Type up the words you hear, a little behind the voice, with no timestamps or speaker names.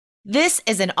This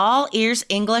is an All Ears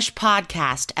English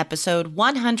podcast, episode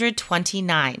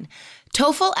 129.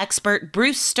 TOEFL expert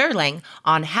Bruce Sterling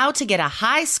on how to get a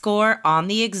high score on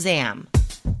the exam.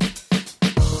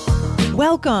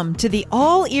 Welcome to the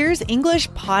All Ears English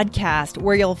podcast,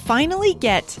 where you'll finally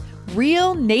get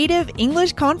real native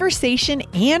English conversation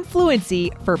and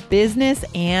fluency for business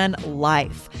and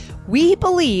life. We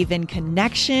believe in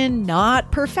connection,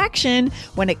 not perfection,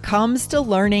 when it comes to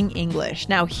learning English.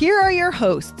 Now, here are your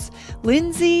hosts,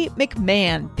 Lindsay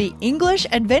McMahon, the English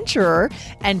adventurer,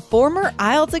 and former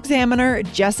IELTS examiner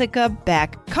Jessica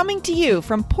Beck, coming to you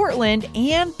from Portland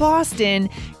and Boston,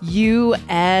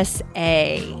 USA.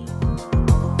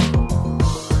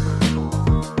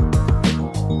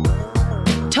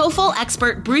 TOEFL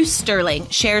expert Bruce Sterling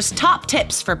shares top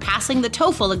tips for passing the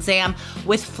TOEFL exam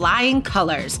with flying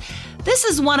colors. This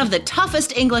is one of the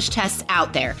toughest English tests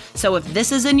out there, so if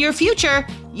this is in your future,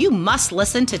 you must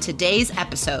listen to today's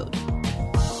episode.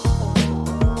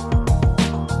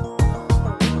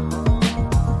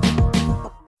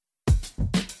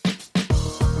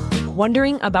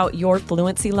 Wondering about your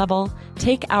fluency level?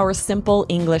 Take our simple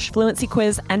English fluency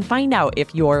quiz and find out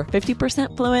if you're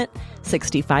 50% fluent,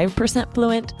 65%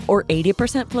 fluent, or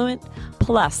 80% fluent.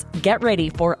 Plus, get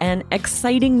ready for an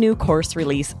exciting new course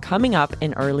release coming up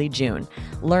in early June.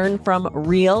 Learn from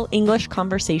real English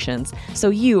conversations so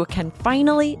you can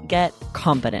finally get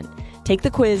confident. Take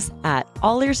the quiz at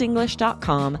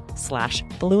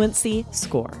allearsenglish.com/fluency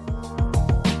score.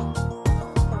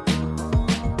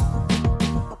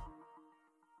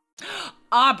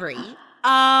 Aubrey,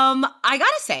 I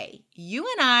gotta say, you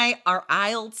and I are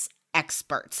IELTS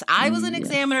experts. I was an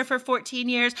examiner for 14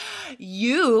 years.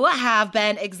 You have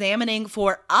been examining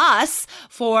for us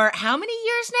for how many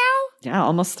years now? Yeah,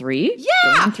 almost 3. Yeah.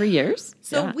 Going on 3 years.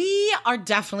 So we are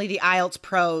definitely the IELTS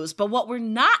pros, but what we're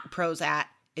not pros at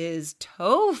is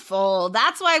TOEFL.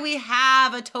 That's why we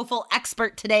have a TOEFL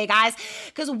expert today, guys,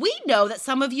 because we know that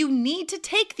some of you need to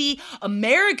take the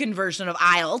American version of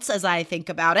IELTS, as I think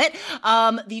about it,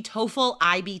 the TOEFL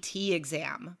IBT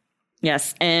exam.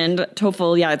 Yes, and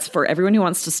TOEFL, it's for everyone who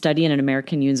wants to study in an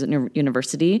American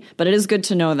university, but it is good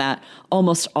to know that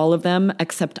almost all of them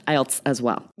accept IELTS as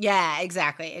well. Yeah,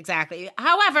 exactly.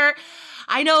 However,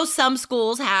 I know some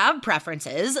schools have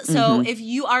preferences, so if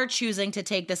you are choosing to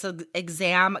take this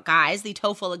exam, guys, the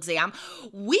TOEFL exam,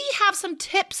 we have some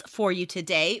tips for you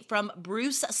today from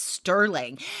Bruce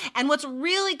Sterling. And what's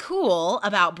really cool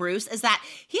about Bruce is that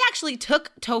he actually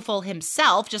took TOEFL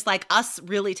himself, just like us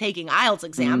really taking IELTS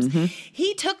exams.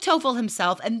 He took TOEFL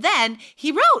himself, and then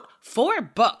he wrote 4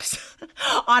 books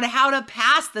on how to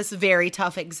pass this very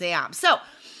tough exam. So,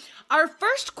 our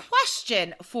first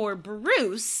question for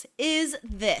Bruce is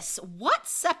this: what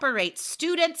separates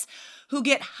students who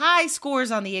get high scores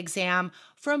on the exam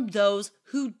from those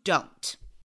who don't?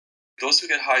 Those who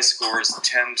get high scores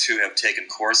tend to have taken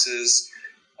courses,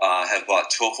 have bought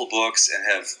TOEFL books, and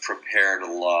have prepared a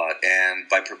lot. And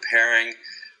by preparing,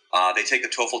 they take the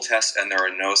TOEFL test and there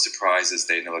are no surprises.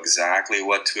 They know exactly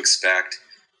what to expect.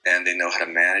 And they know how to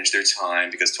manage their time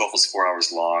because TOEFL is 4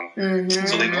 hours long.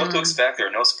 So they know what to expect. There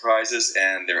are no surprises,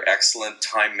 and they're excellent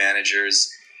time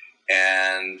managers.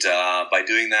 And by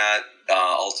doing that,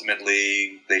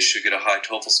 ultimately, they should get a high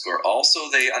TOEFL score. Also,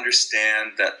 they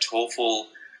understand that TOEFL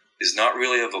is not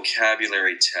really a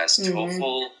vocabulary test.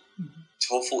 TOEFL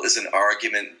is an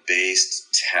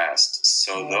argument-based test.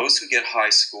 So those who get high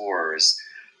scores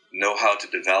know how to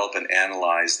develop and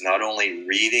analyze not only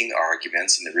reading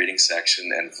arguments in the reading section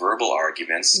and verbal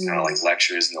arguments, kind of like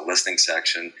lectures in the listening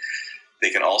section.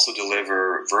 They can also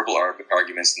deliver verbal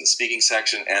arguments in the speaking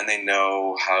section, and they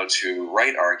know how to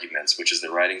write arguments, which is the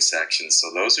writing section.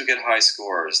 So those who get high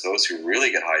scores, those who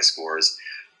really get high scores,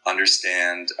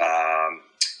 understand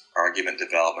argument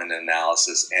development and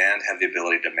analysis and have the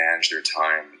ability to manage their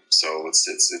time. So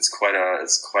it's quite a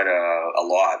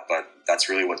lot, but that's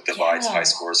really what divides high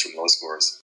scores from low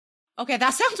scores. Okay,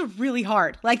 that sounds really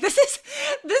hard. Like this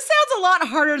sounds a lot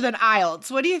harder than IELTS.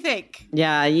 What do you think?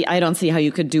 Yeah, I don't see how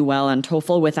you could do well on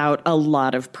TOEFL without a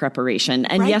lot of preparation.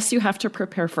 And yes, you have to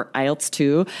prepare for IELTS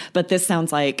too, but this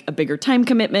sounds like a bigger time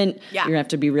commitment. Yeah. You're going to have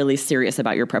to be really serious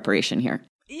about your preparation here.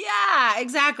 Yeah,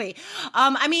 exactly.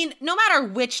 I mean, no matter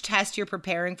which test you're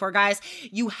preparing for, guys,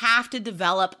 you have to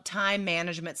develop time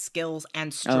management skills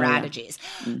and strategies.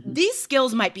 These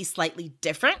skills might be slightly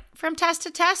different from test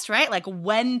to test, right? Like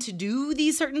when to do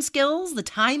these certain skills, the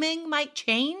timing might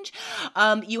change.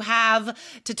 You have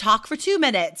to talk for 2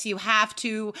 minutes. You have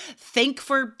to think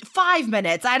for 5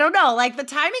 minutes. I don't know. Like the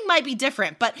timing might be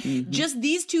different, but just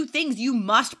these 2 things you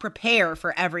must prepare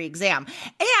for every exam.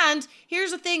 And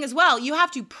here's the thing as well. You have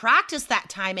to to practice that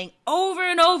timing over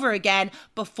and over again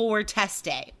before test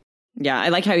day. Yeah, I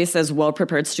like how he says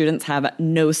well-prepared students have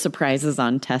no surprises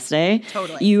on test day.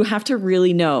 Totally. You have to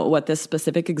really know what this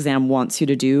specific exam wants you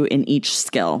to do in each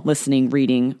skill: listening,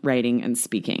 reading, writing, and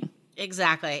speaking.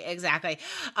 Exactly.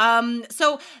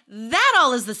 So that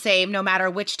all is the same no matter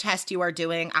which test you are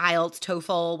doing, IELTS,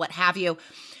 TOEFL, what have you.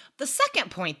 The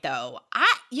second point, though,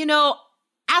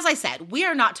 as I said, we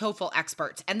are not TOEFL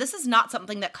experts, and this is not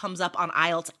something that comes up on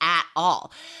IELTS at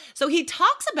all. So he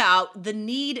talks about the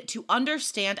need to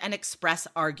understand and express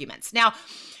arguments. Now,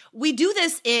 we do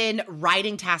this in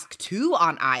writing task 2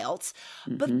 on IELTS,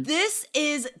 but this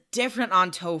is different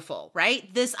on TOEFL,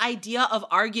 right? This idea of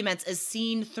arguments is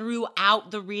seen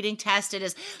throughout the reading test. It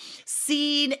is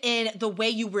seen in the way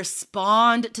you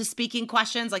respond to speaking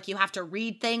questions. Like you have to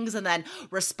read things and then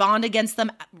respond against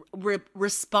them,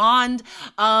 respond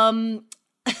to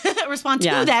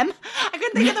them. I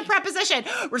couldn't think of the preposition.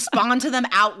 Respond to them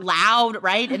out loud,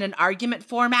 right? In an argument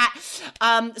format.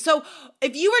 So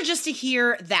if you were just to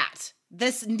hear that,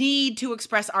 this need to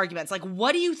express arguments, like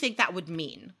what do you think that would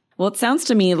mean? Well, it sounds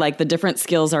to me like the different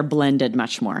skills are blended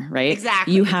much more, right?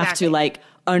 Exactly. You have to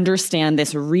understand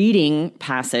this reading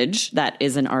passage that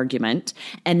is an argument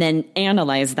and then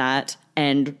analyze that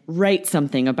and write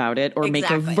something about it or make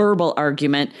a verbal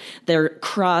argument. They're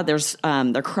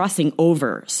crossing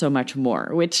over so much more,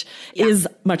 which is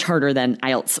much harder than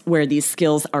IELTS, where these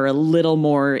skills are a little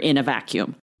more in a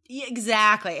vacuum.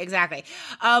 Exactly.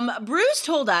 Bruce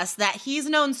told us that he's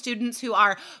known students who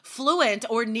are fluent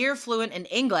or near fluent in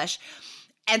English,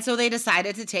 and so they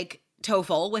decided to take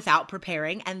TOEFL without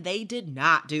preparing, and they did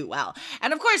not do well.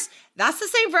 And of course, that's the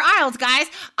same for IELTS, guys.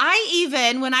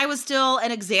 When I was still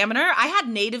an examiner, I had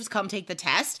natives come take the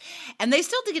test, and they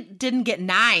still didn't get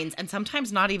 9s, and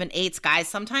sometimes not even 8s, guys.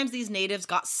 Sometimes these natives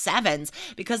got 7s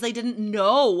because they didn't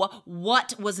know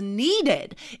what was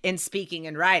needed in speaking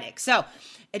and writing. So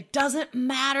it doesn't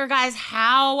matter, guys,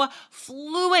 how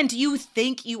fluent you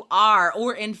think you are,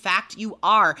 or in fact you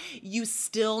are. You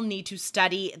still need to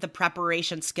study the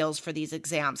preparation skills for these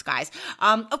exams, guys.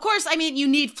 Of course, you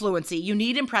need fluency. You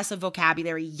need impressive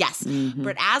vocabulary, yes.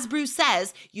 But as Bruce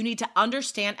says, you need to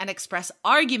understand and express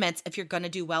arguments if you're going to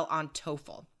do well on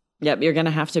TOEFL. Yep, you're going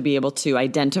to have to be able to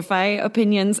identify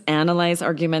opinions, analyze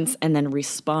arguments, and then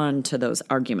respond to those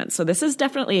arguments. So this is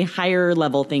definitely higher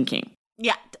level thinking.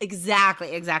 Yeah,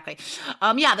 exactly.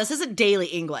 This isn't daily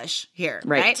English here,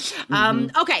 right?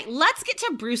 Okay, let's get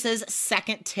to Bruce's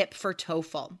second tip for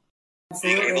TOEFL.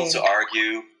 Being able to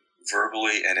argue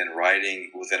verbally and in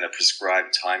writing within a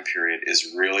prescribed time period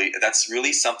that's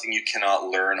really something you cannot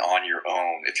learn on your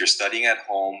own. If you're studying at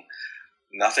home,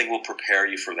 nothing will prepare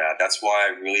you for that. That's why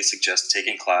I really suggest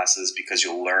taking classes, because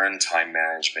you'll learn time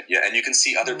management. Yeah, and you can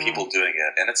see other people doing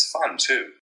it, and it's fun too.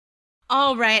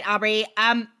 All right, Aubrey.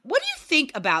 What do you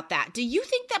think about that? Do you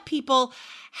think that people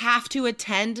have to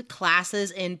attend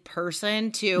classes in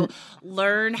person to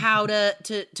learn how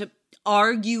to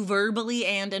argue verbally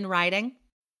and in writing?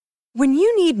 When you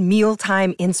need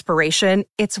mealtime inspiration,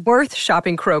 it's worth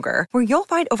shopping Kroger, where you'll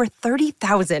find over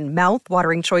 30,000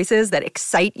 mouth-watering choices that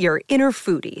excite your inner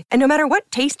foodie. And no matter what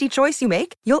tasty choice you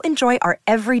make, you'll enjoy our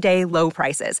everyday low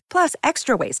prices, plus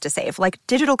extra ways to save, like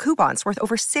digital coupons worth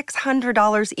over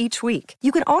 $600 each week.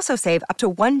 You can also save up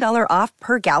to $1 off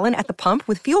per gallon at the pump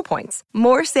with fuel points.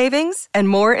 More savings and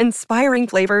more inspiring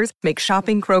flavors make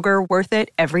shopping Kroger worth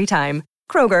it every time.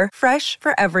 Kroger, fresh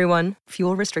for everyone.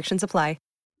 Fuel restrictions apply.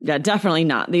 Yeah, definitely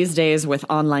not. These days with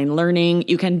online learning,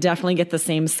 you can definitely get the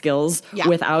same skills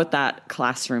without that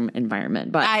classroom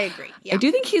environment. But I agree. Yeah. I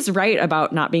do think he's right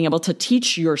about not being able to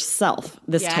teach yourself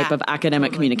this type of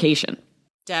academic communication.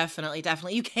 Definitely.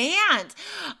 You can't.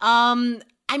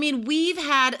 We've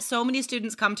had so many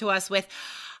students come to us with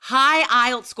high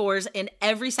IELTS scores in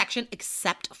every section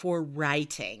except for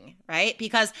writing, right?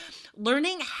 Because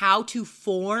learning how to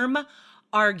form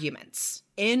arguments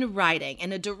in writing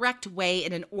in a direct way,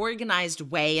 in an organized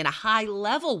way, in a high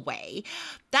level way,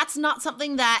 that's not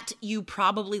something that you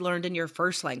probably learned in your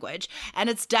first language. And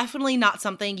it's definitely not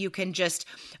something you can just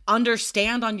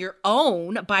understand on your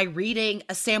own by reading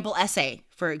a sample essay,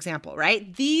 for example,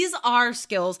 right? These are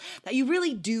skills that you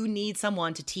really do need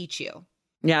someone to teach you.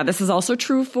 Yeah, this is also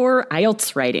true for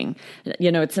IELTS writing.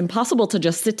 You know, it's impossible to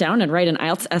just sit down and write an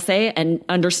IELTS essay and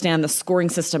understand the scoring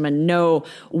system and know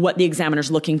what the examiner's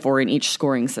looking for in each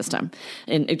scoring system,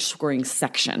 in each scoring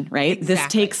section, right? Exactly. This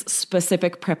takes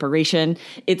specific preparation.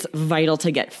 It's vital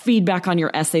to get feedback on your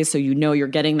essay so you know you're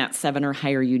getting that 7 or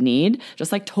higher you need.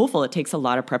 Just like TOEFL, it takes a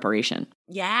lot of preparation.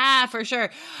 Yeah, for sure.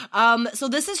 So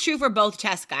this is true for both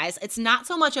tests, guys. It's not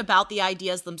so much about the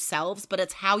ideas themselves, but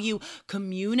it's how you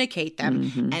communicate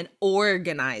them and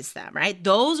organize them, right?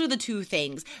 Those are the two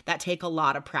things that take a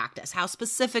lot of practice. How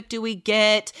specific do we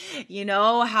get?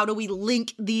 How do we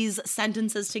link these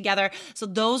sentences together? So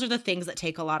those are the things that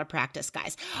take a lot of practice,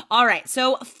 guys. All right.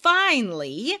 So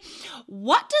finally,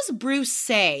 what does Bruce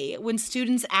say when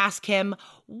students ask him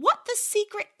what the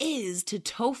secret is to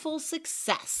TOEFL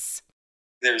success?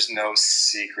 There's no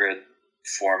secret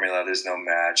formula. There's no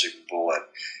magic bullet.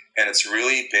 And it's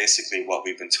really basically what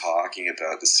we've been talking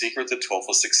about. The secret to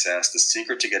TOEFL success, the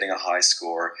secret to getting a high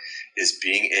score is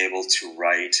being able to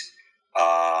write,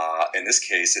 in this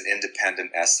case, an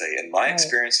independent essay. In my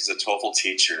experience as a TOEFL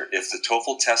teacher, if the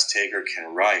TOEFL test taker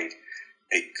can write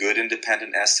a good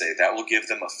independent essay, that will give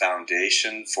them a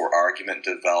foundation for argument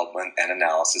development and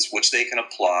analysis, which they can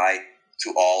apply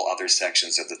to all other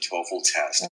sections of the TOEFL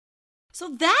test. So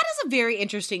that is a very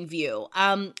interesting view.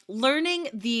 Learning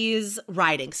these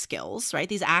writing skills, right,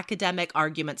 these academic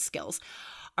argument skills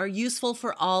are useful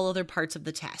for all other parts of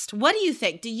the test. What do you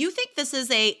think? Do you think this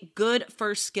is a good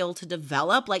first skill to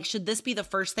develop? Like, should this be the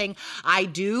first thing I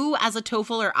do as a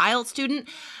TOEFL or IELTS student,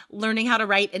 learning how to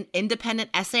write an independent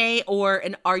essay or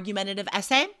an argumentative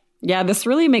essay? Yeah, this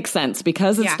really makes sense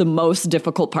because it's the most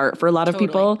difficult part for a lot of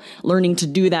people. Learning to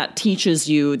do that teaches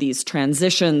you these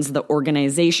transitions, the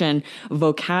organization,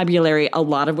 vocabulary, a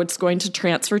lot of what's going to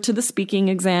transfer to the speaking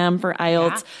exam for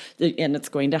IELTS. And it's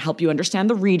going to help you understand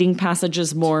the reading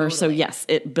passages more. So yes,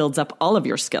 it builds up all of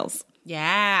your skills.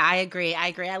 Yeah, I agree.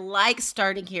 I like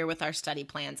starting here with our study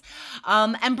plans.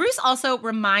 And Bruce also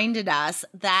reminded us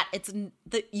that it's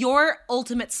your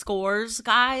ultimate scores,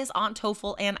 guys, on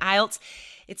TOEFL and IELTS.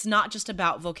 It's not just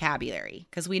about vocabulary,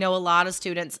 because we know a lot of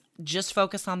students just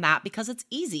focus on that because it's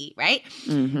easy, right?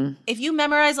 If you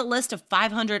memorize a list of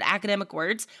 500 academic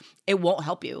words, it won't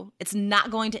help you. It's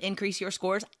not going to increase your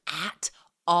scores at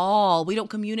all. We don't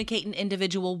communicate in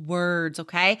individual words,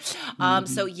 okay?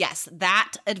 So yes,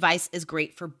 that advice is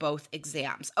great for both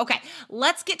exams. Okay,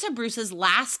 let's get to Bruce's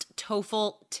last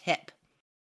TOEFL tip.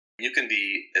 You can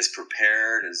be as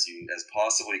prepared as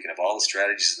possible. You can have all the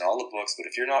strategies and all the books, but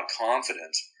if you're not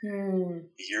confident,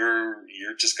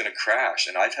 you're just going to crash.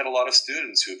 And I've had a lot of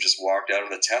students who have just walked out of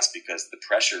the test because the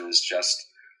pressure is just,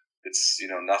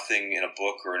 nothing in a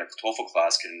book or in a TOEFL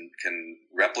class can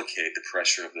replicate the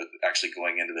pressure of actually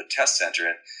going into the test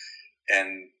center.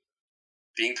 And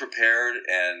being prepared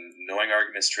and knowing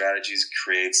argument strategies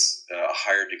creates a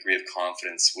higher degree of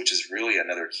confidence, which is really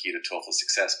another key to TOEFL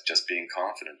success, just being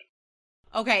confident.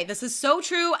 Okay, this is so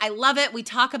true. I love it. We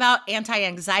talk about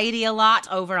anti-anxiety a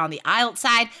lot over on the IELTS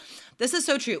side. This is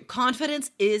so true.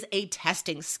 Confidence is a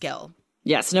testing skill.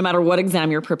 Yes, no matter what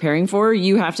exam you're preparing for,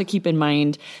 you have to keep in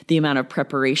mind the amount of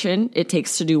preparation it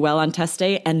takes to do well on test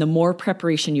day. And the more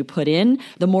preparation you put in,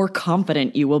 the more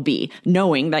confident you will be,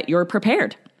 knowing that you're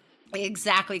prepared.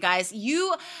 Exactly, guys.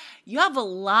 You have a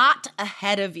lot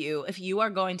ahead of you if you are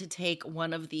going to take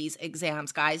one of these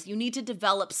exams, guys. You need to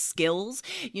develop skills.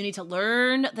 You need to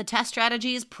learn the test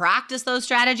strategies, practice those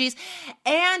strategies,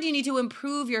 and you need to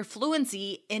improve your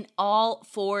fluency in all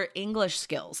 4 English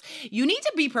skills. You need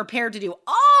to be prepared to do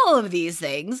all of these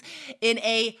things in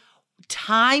a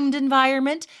timed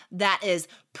environment that is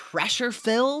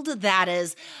pressure-filled, that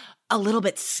is a little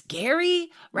bit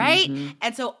scary, right?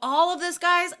 And so all of this,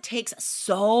 guys, takes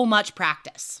so much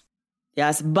practice.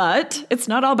 Yes, but it's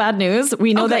not all bad news.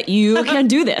 We know that you can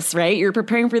do this, right? You're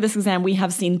preparing for this exam. We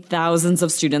have seen thousands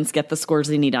of students get the scores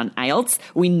they need on IELTS.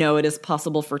 We know it is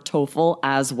possible for TOEFL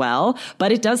as well,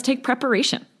 but it does take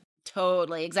preparation.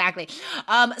 Totally, exactly.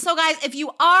 So guys, if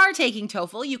you are taking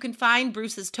TOEFL, you can find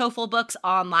Bruce's TOEFL books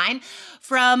online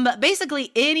from basically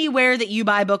anywhere that you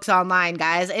buy books online,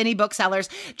 guys, any booksellers.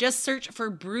 Just search for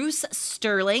Bruce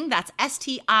Sterling. That's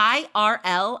Stirling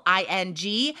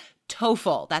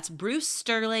TOEFL. That's Bruce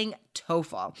Sterling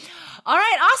TOEFL. All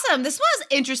right, awesome. This was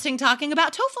interesting talking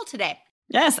about TOEFL today.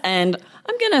 Yes, and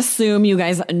I'm going to assume you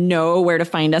guys know where to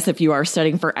find us if you are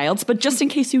studying for IELTS, but just in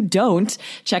case you don't,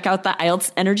 check out the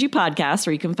IELTS Energy podcast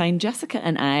where you can find Jessica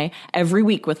and I every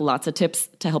week with lots of tips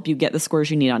to help you get the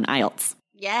scores you need on IELTS.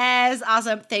 Yes,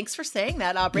 awesome. Thanks for saying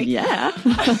that, Aubrey. Yeah.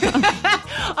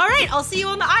 All right, I'll see you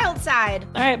on the IELTS side.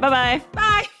 All right, bye-bye.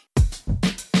 Bye.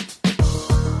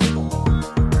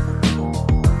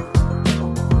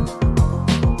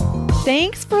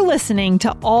 Thanks for listening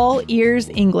to All Ears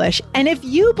English. And if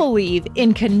you believe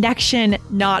in connection,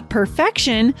 not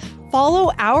perfection,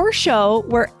 follow our show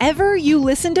wherever you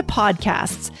listen to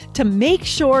podcasts to make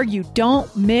sure you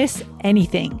don't miss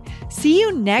anything. See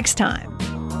you next time.